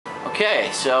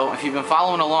Okay, so if you've been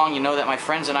following along, you know that my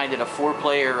friends and I did a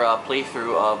 4-player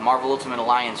playthrough of Marvel Ultimate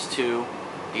Alliance 2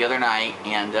 the other night,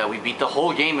 and we beat the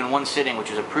whole game in one sitting, which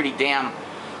is a pretty damn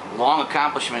long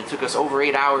accomplishment. It took us over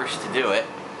 8 hours to do it.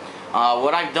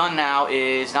 What I've done now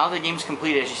is, now that the game's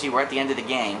completed, as you see, we're at the end of the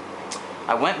game.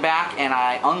 I went back and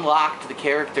I unlocked the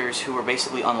characters who were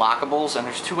basically unlockables, and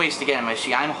there's 2 ways to get them. As you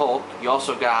see, I'm Hulk. You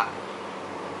also got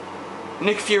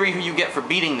Nick Fury, who you get for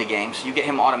beating the game, so you get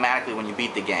him automatically when you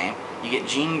beat the game. You get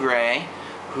Jean Grey,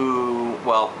 who,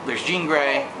 well, there's Jean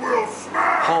Grey,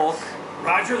 Hulk.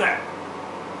 Roger that.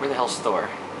 Where the hell's Thor?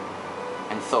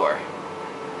 And Thor.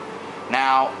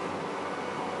 Now,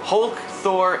 Hulk,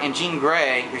 Thor, and Jean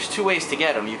Grey, there's 2 ways to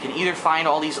get them. You can either find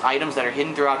all these items that are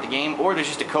hidden throughout the game, or there's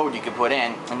just a code you can put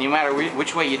in, and no matter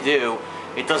which way you do,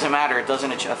 it doesn't matter, it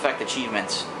doesn't affect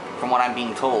achievements, from what I'm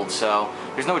being told. So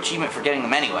there's no achievement for getting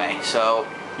them anyway, so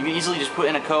you can easily just put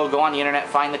in a code, go on the internet,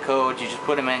 find the codes, you just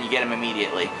put them in, you get them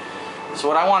immediately. So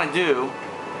what I want to do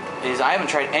is, I haven't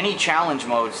tried any challenge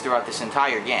modes throughout this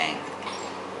entire game.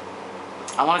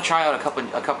 I want to try out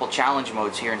a couple challenge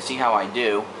modes here and see how I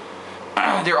do.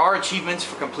 There are achievements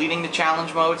for completing the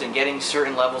challenge modes and getting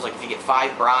certain levels. Like if you get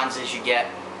 5 bronzes, you get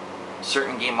a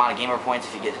certain amount of gamer points.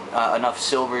 If you get enough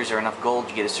silvers or enough gold,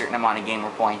 you get a certain amount of gamer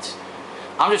points.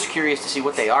 I'm just curious to see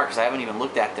what they are, because I haven't even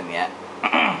looked at them yet.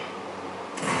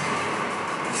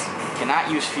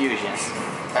 Cannot use fusion.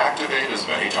 Activate as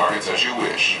many targets as you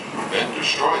wish, then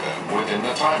destroy them within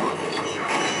the time limit.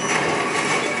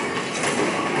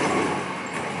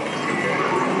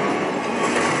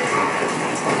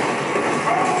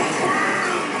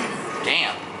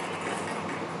 Damn.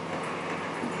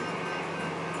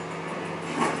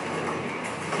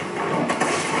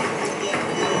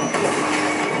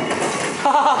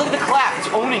 Look at the clap, it's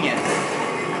owning it.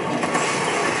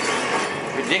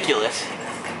 Ridiculous.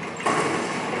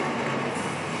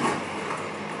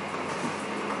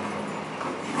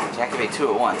 Let's activate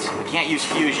 2 at once. We can't use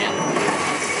fusion.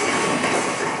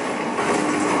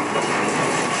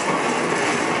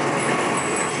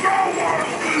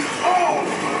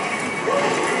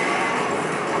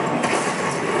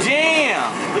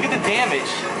 Damn! Look at the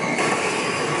damage.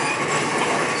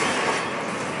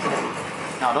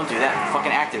 No, don't do that.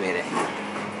 Fucking activate it.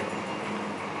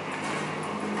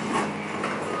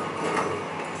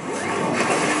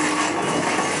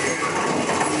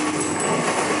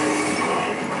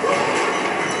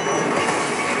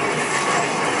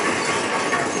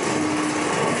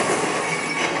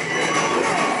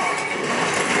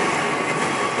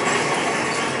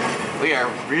 We are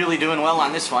really doing well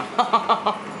on this one.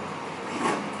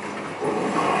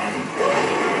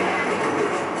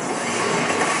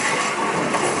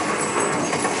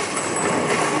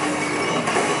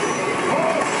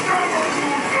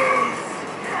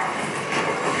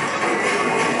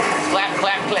 Clap,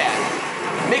 clap, clap.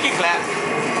 Make it clap.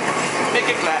 Make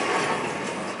it clap.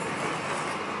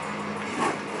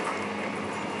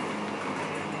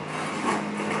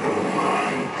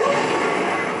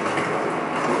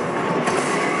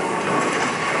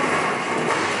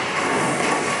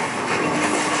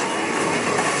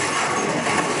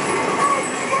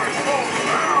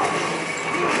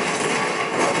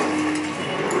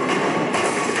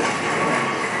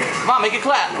 Come on, make it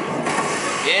clap.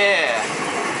 Yeah.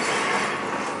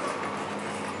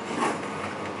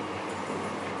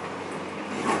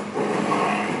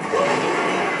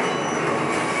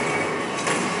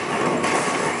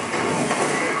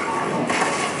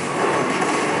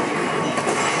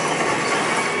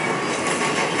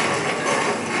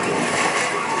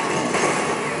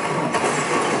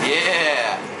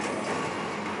 Yeah.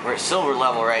 We're at silver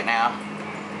level right now.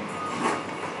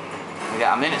 We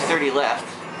got 1:30 left.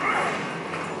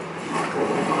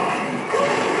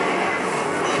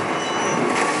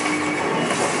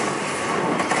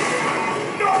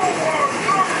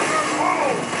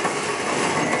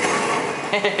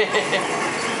 Just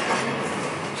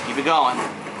keep it going.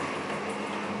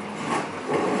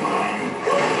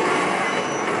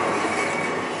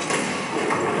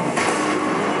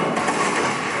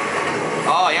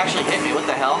 Oh, he actually hit me. What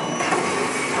the hell?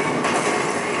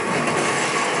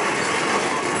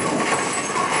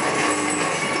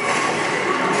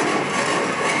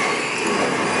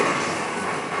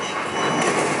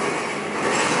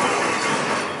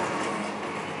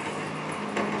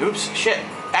 Oops, shit.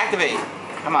 Activate.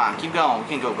 Come on, keep going. We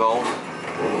can go gold.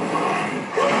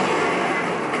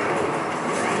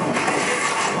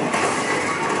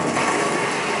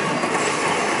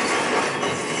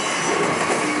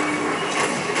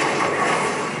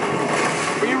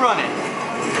 Where you running?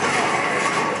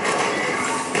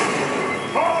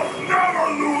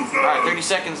 Alright, 30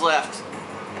 seconds left.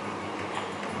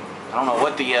 I don't know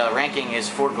what the ranking is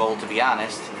for gold, to be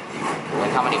honest.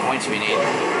 Like how many points we need.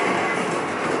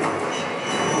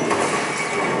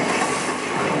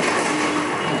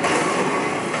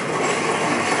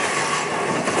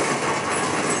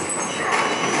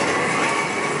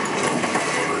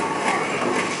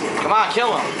 Come on,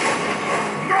 kill him.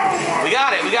 We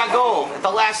got it. We got gold at the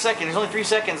last second. There's only 3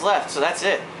 seconds left, so that's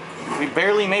it. We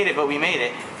barely made it, but we made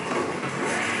it.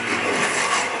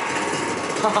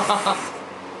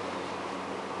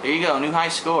 There you go. New high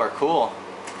score. Cool.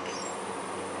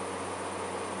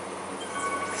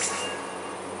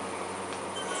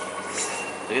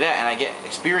 Look at that, and I get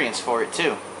experience for it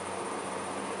too.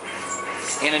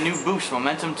 And a new boost,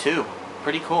 momentum too.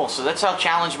 Pretty cool. So that's how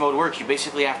challenge mode works. You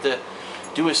basically have to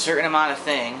do a certain amount of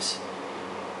things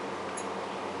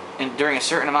and during a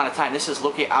certain amount of time. This is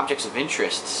locate objects of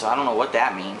interest, so I don't know what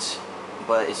that means,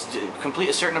 but it's complete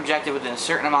a certain objective within a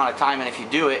certain amount of time, and if you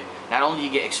do it, not only do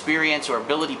you get experience or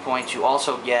ability points, you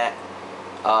also get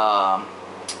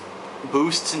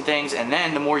boosts and things, and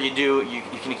then the more you do, you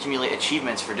can accumulate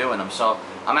achievements for doing them. So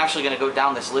I'm actually going to go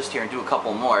down this list here and do a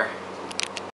couple more.